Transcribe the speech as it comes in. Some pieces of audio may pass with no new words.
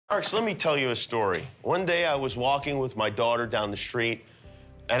Marks, let me tell you a story. One day I was walking with my daughter down the street,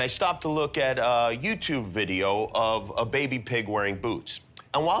 and I stopped to look at a YouTube video of a baby pig wearing boots.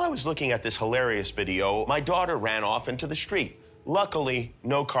 And while I was looking at this hilarious video, my daughter ran off into the street. Luckily,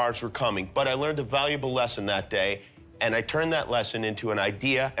 no cars were coming, but I learned a valuable lesson that day, and I turned that lesson into an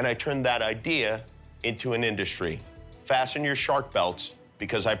idea, and I turned that idea into an industry. Fasten your shark belts,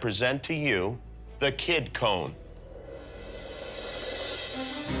 because I present to you the Kid Cone.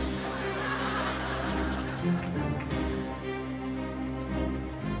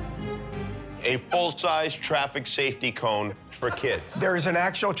 A full-size traffic safety cone for kids. There is an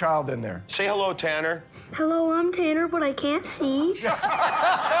actual child in there. Say hello, Tanner. Hello, I'm Tanner, but I can't see. So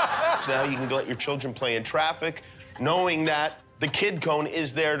now you can let your children play in traffic, knowing that the Kid Cone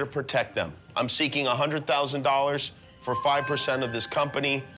is there to protect them. I'm seeking $100,000 for 5% of this company.